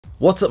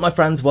What's up my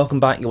friends, welcome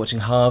back, you're watching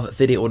Harv,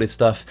 video audio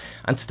stuff,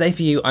 and today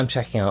for you I'm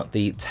checking out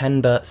the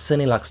Tenba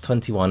Cineluxe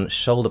 21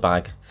 shoulder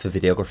bag for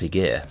videography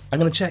gear. I'm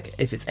going to check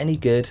if it's any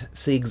good,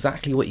 see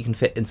exactly what you can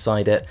fit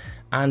inside it,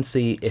 and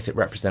see if it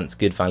represents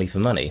good value for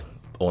money,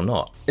 or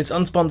not. It's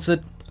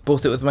unsponsored,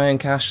 bought it with my own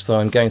cash, so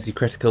I'm going to be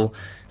critical.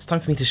 It's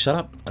time for me to shut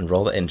up and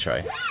roll the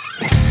intro.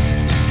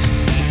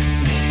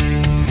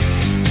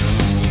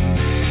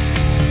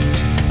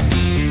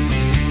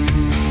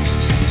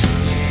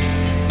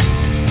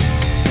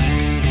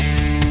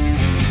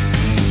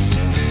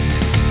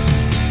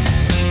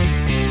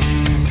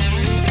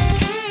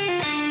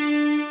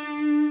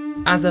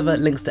 As ever,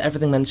 links to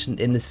everything mentioned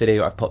in this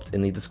video I've popped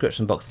in the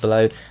description box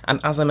below,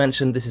 and as I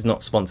mentioned, this is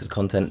not sponsored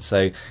content,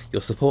 so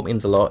your support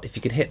means a lot. If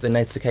you could hit the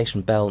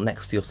notification bell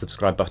next to your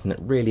subscribe button, it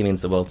really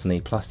means the world to me,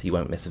 plus you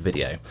won't miss a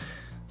video.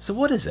 So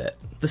what is it?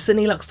 The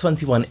Cineluxe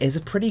 21 is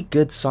a pretty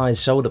good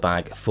sized shoulder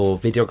bag for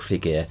videography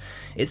gear.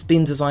 It's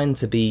been designed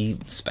to be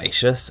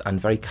spacious and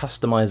very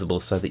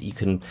customizable so that you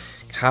can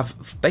have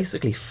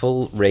basically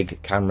full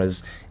rig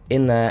cameras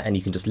in there and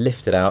you can just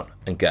lift it out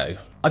and go.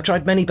 I've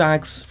tried many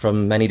bags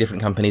from many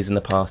different companies in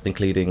the past,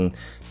 including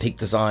Peak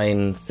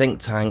Design, Think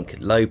Tank,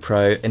 Low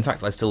Pro. In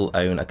fact, I still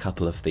own a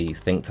couple of the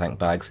Think Tank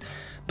bags,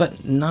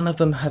 but none of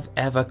them have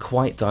ever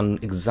quite done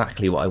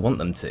exactly what I want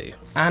them to.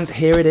 And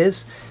here it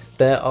is.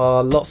 There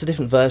are lots of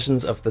different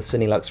versions of the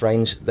Cineluxe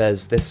range.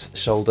 There's this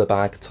shoulder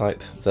bag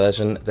type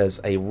version, there's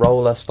a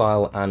roller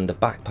style and a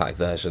backpack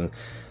version.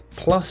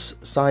 Plus,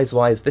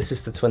 size-wise, this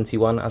is the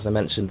 21, as I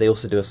mentioned. They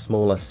also do a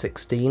smaller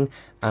 16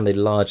 and a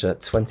larger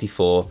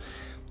 24.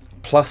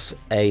 Plus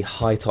a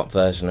high top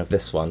version of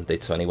this one, the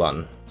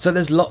 21. So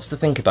there's lots to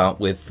think about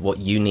with what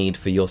you need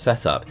for your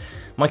setup.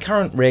 My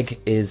current rig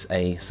is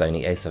a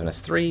Sony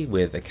a7S III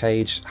with a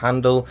cage,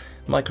 handle,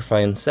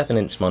 microphone,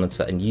 7-inch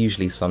monitor, and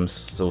usually some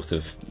sort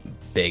of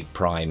big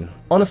prime.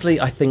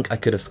 Honestly, I think I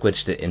could have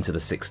squidged it into the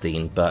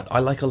 16, but I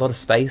like a lot of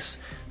space,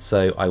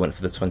 so I went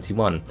for the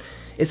 21.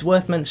 It's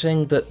worth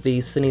mentioning that the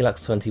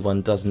Cineluxe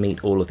 21 does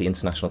meet all of the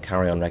international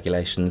carry-on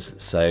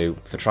regulations, so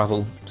for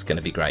travel, it's going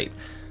to be great.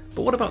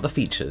 But what about the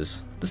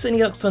features? The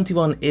Cineluxe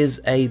 21 is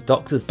a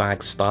doctor's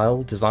bag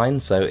style design,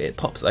 so it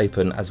pops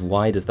open as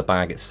wide as the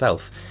bag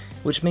itself,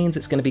 which means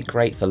it's going to be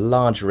great for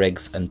large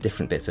rigs and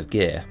different bits of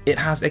gear. It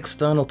has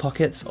external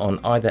pockets on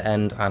either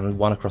end and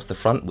one across the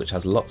front, which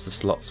has lots of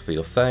slots for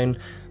your phone,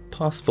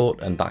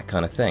 passport and that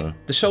kind of thing.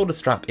 The shoulder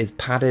strap is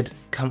padded,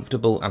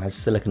 comfortable and has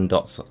silicone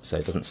dots so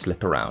it doesn't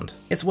slip around.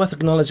 It's worth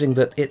acknowledging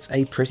that it's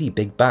a pretty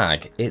big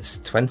bag. It's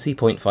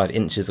 20.5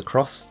 inches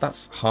across,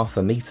 that's half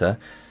a metre,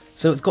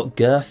 so it's got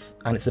girth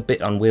and it's a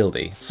bit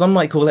unwieldy. Some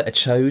might call it a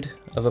chode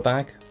of a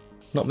bag.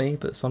 Not me,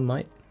 but some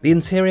might. The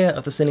interior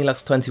of the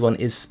Cineluxe 21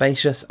 is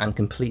spacious and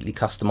completely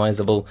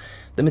customizable.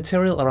 The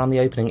material around the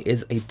opening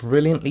is a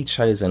brilliantly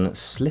chosen,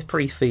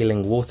 slippery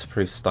feeling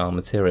waterproof style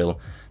material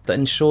that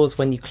ensures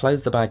when you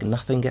close the bag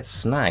nothing gets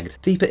snagged.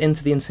 Deeper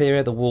into the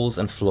interior, the walls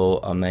and floor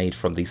are made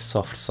from the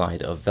soft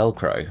side of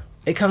Velcro.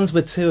 It comes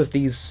with two of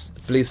these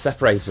blue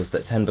separators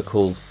that Tenba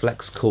call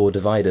flex core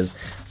dividers.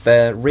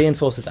 They're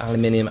reinforced with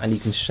aluminium and you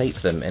can shape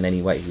them in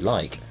any way you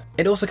like.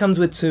 It also comes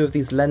with two of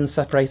these lens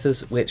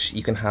separators, which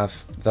you can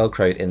have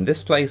velcroed in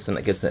this place and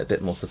it gives it a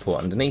bit more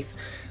support underneath,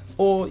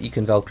 or you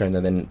can velcro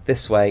them in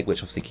this way,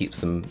 which obviously keeps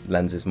the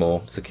lenses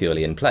more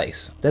securely in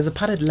place. There's a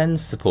padded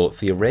lens support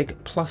for your rig,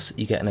 plus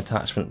you get an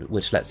attachment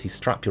which lets you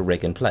strap your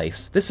rig in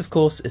place. This of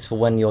course is for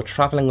when you're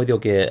travelling with your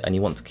gear and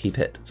you want to keep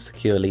it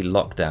securely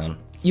locked down.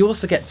 You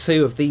also get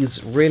two of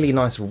these really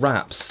nice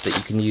wraps that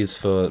you can use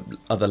for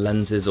other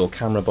lenses or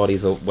camera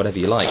bodies or whatever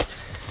you like.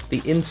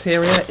 The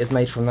interior is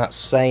made from that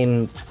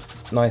same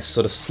nice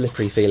sort of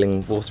slippery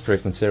feeling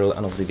waterproof material,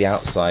 and obviously the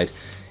outside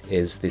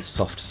is the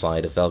soft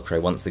side of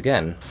Velcro once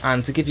again.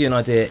 And to give you an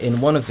idea,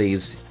 in one of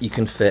these you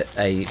can fit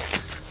a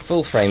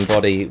full frame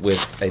body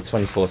with a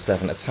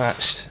 24/7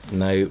 attached,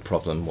 no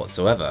problem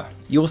whatsoever.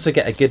 You also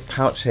get a good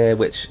pouch here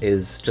which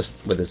is just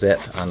with a zip,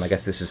 and I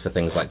guess this is for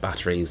things like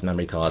batteries,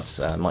 memory cards,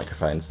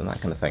 microphones and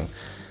that kind of thing.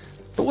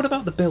 But what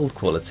about the build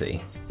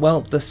quality?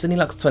 Well, the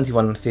Cineluxe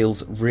 21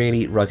 feels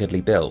really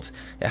ruggedly built.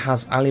 It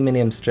has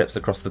aluminium strips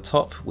across the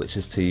top, which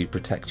is to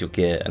protect your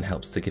gear and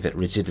helps to give it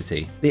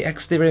rigidity. The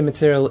exterior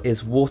material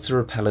is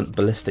water-repellent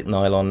ballistic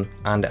nylon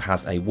and it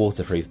has a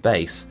waterproof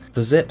base.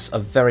 The zips are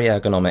very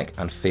ergonomic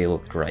and feel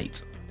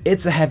great.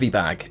 It's a heavy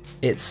bag.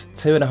 It's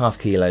 2.5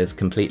 kilos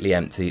completely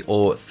empty,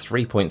 or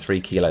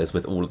 3.3 kilos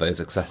with all of those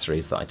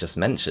accessories that I just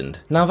mentioned.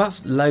 Now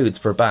that's loads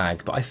for a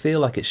bag, but I feel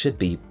like it should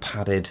be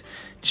padded,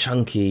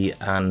 chunky,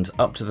 and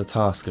up to the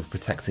task of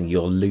protecting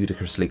your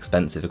ludicrously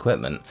expensive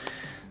equipment.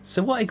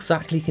 So what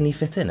exactly can you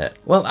fit in it?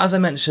 Well, as I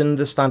mentioned,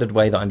 the standard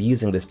way that I'm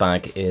using this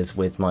bag is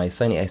with my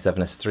Sony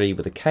a7S III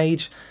with a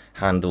cage,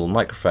 handle,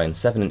 microphone,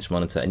 7-inch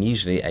monitor, and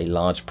usually a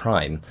large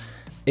prime.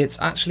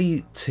 It's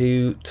actually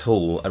too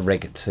tall a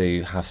rig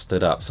to have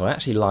stood up, so I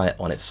actually lie it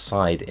on its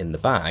side in the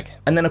bag.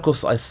 And then of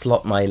course I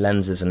slot my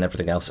lenses and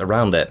everything else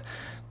around it.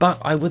 But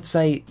I would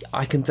say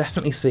I can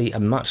definitely see a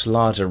much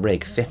larger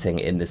rig fitting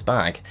in this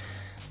bag.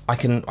 I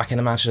can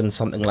imagine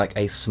something like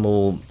a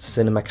small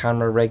cinema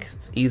camera rig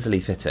easily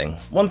fitting.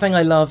 One thing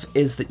I love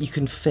is that you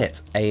can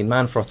fit a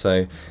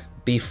Manfrotto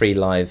B3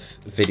 Live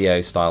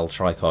video style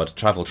tripod,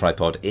 travel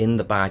tripod, in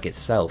the bag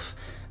itself,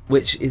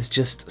 which is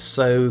just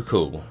so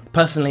cool.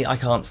 Personally, I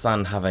can't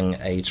stand having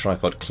a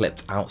tripod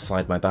clipped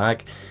outside my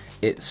bag.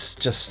 It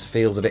just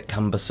feels a bit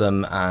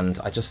cumbersome and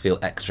I just feel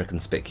extra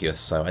conspicuous,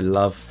 so I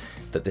love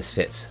that this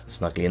fits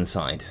snugly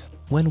inside.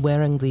 When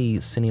wearing the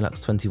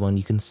Cineluxe 21,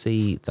 you can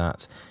see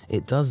that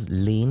it does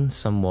lean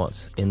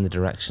somewhat in the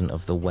direction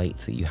of the weight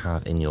that you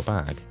have in your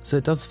bag. So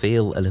it does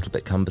feel a little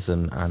bit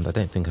cumbersome, and I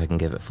don't think I can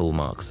give it full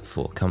marks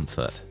for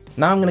comfort.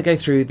 Now I'm going to go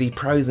through the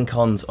pros and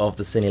cons of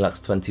the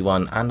Cineluxe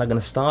 21, and I'm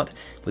going to start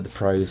with the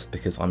pros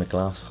because I'm a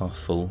glass half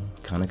full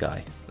kind of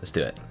guy. Let's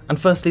do it. And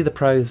firstly, the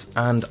pros,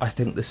 and I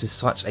think this is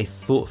such a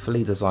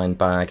thoughtfully designed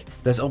bag.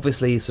 There's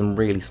obviously some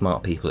really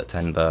smart people at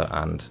Tenba,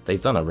 and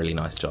they've done a really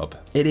nice job.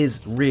 It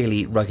is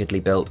really ruggedly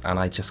built, and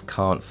I just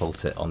can't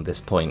fault it on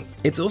this point.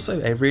 It's also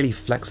a really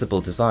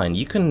flexible design.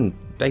 You can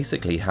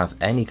basically have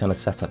any kind of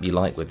setup you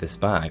like with this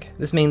bag.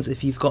 This means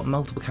if you've got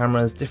multiple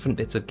cameras, different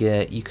bits of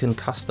gear, you can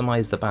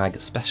customize the bag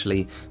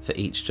especially for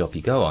each job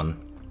you go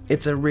on.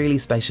 It's a really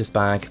spacious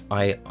bag.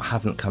 I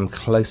haven't come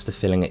close to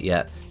filling it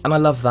yet, and I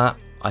love that.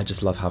 I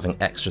just love having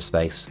extra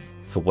space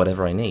for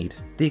whatever I need.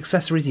 The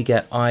accessories you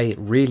get I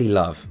really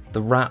love.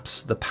 The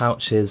wraps, the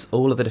pouches,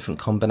 all of the different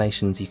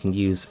combinations you can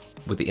use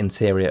with the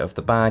interior of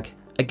the bag.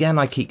 Again,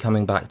 I keep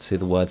coming back to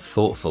the word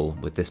thoughtful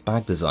with this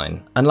bag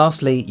design. And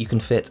lastly, you can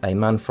fit a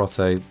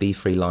Manfrotto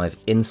B3 Live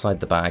inside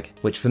the bag,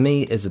 which for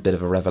me is a bit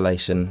of a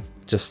revelation.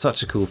 Just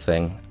such a cool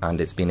thing, and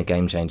it's been a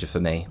game changer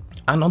for me.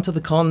 And onto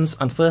the cons,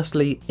 and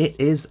firstly, it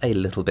is a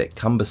little bit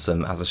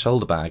cumbersome as a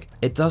shoulder bag.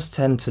 It does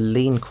tend to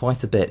lean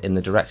quite a bit in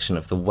the direction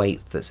of the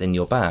weight that's in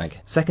your bag.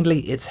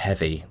 Secondly, it's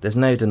heavy. There's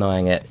no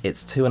denying it.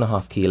 It's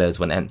 2.5 kilos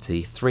when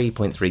empty,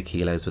 3.3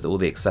 kilos with all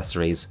the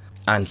accessories,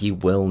 and you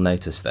will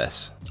notice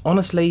this.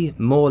 Honestly,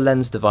 more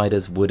lens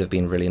dividers would have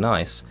been really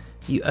nice.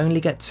 You only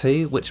get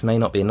 2, which may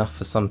not be enough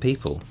for some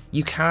people.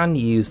 You can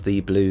use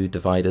the blue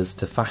dividers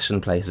to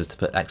fashion places to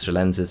put extra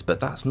lenses, but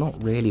that's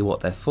not really what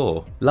they're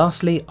for.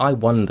 Lastly, I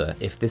wonder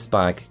if this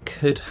bag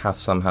could have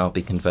somehow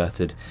be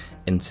converted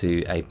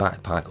into a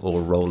backpack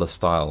or roller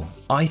style.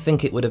 I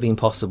think it would have been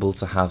possible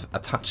to have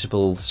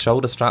attachable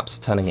shoulder straps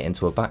turning it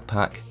into a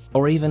backpack,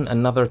 or even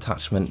another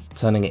attachment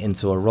turning it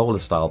into a roller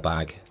style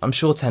bag. I'm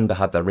sure Tenba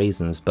had their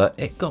reasons, but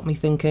it got me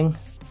thinking.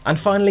 And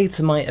finally,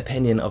 to my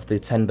opinion of the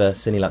Tenba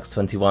Cineluxe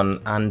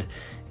 21, and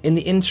in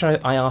the intro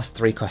I asked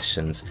 3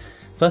 questions.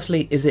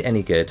 Firstly, is it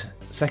any good?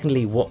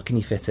 Secondly, what can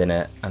you fit in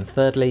it? And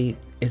thirdly,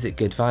 is it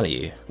good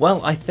value? Well,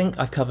 I think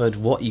I've covered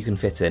what you can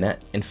fit in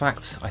it. In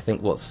fact, I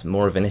think what's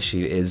more of an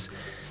issue is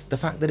the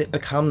fact that it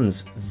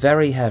becomes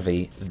very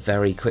heavy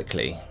very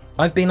quickly.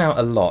 I've been out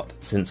a lot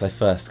since I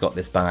first got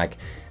this bag,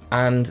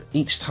 and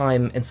each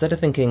time, instead of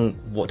thinking,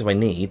 what do I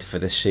need for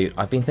this shoot,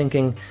 I've been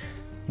thinking,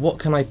 what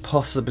can I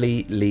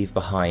possibly leave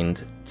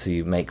behind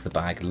to make the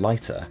bag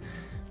lighter?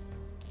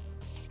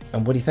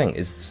 And what do you think?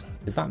 Is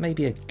that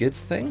maybe a good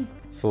thing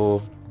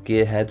for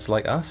gearheads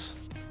like us?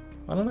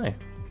 I don't know.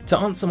 To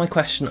answer my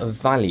question of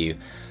value,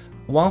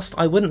 whilst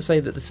I wouldn't say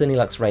that the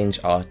Cineluxe range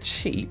are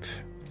cheap,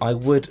 I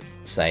would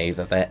say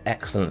that they're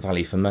excellent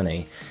value for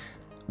money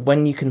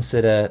when you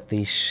consider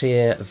the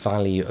sheer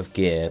value of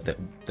gear that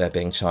they're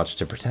being charged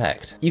to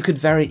protect. You could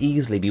very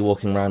easily be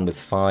walking around with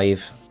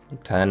 5,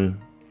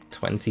 10,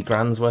 20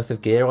 grand's worth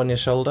of gear on your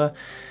shoulder.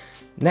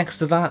 Next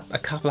to that, a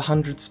couple of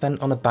hundred spent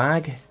on a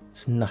bag,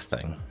 it's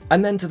nothing.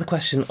 And then to the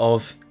question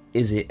of,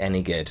 is it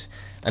any good?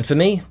 And for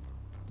me,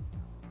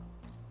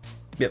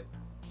 yep.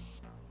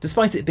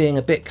 Despite it being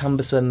a bit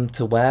cumbersome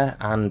to wear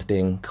and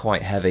being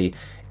quite heavy,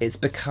 it's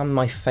become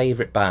my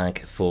favourite bag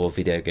for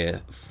video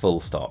gear, full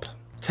stop.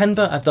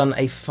 Tenba have done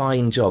a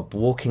fine job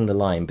walking the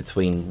line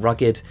between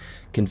rugged,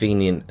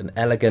 convenient and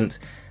elegant,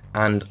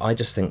 and I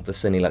just think the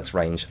Cineluxe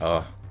range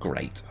are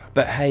great.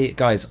 But hey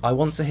guys, I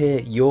want to hear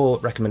your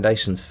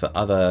recommendations for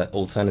other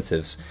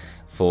alternatives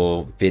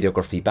for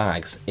videography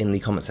bags in the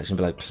comment section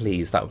below,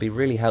 please. That would be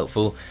really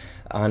helpful,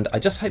 and I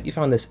just hope you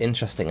found this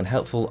interesting and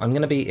helpful. I'm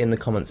going to be in the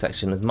comment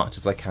section as much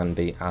as I can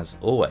be, as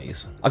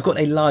always. I've got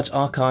a large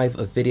archive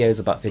of videos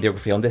about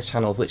videography on this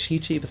channel, of which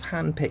YouTube has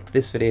handpicked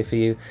this video for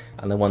you,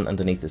 and the one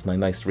underneath is my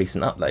most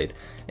recent upload.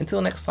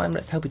 Until next time,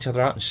 let's help each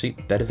other out and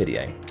shoot better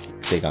video.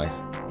 See you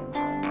guys.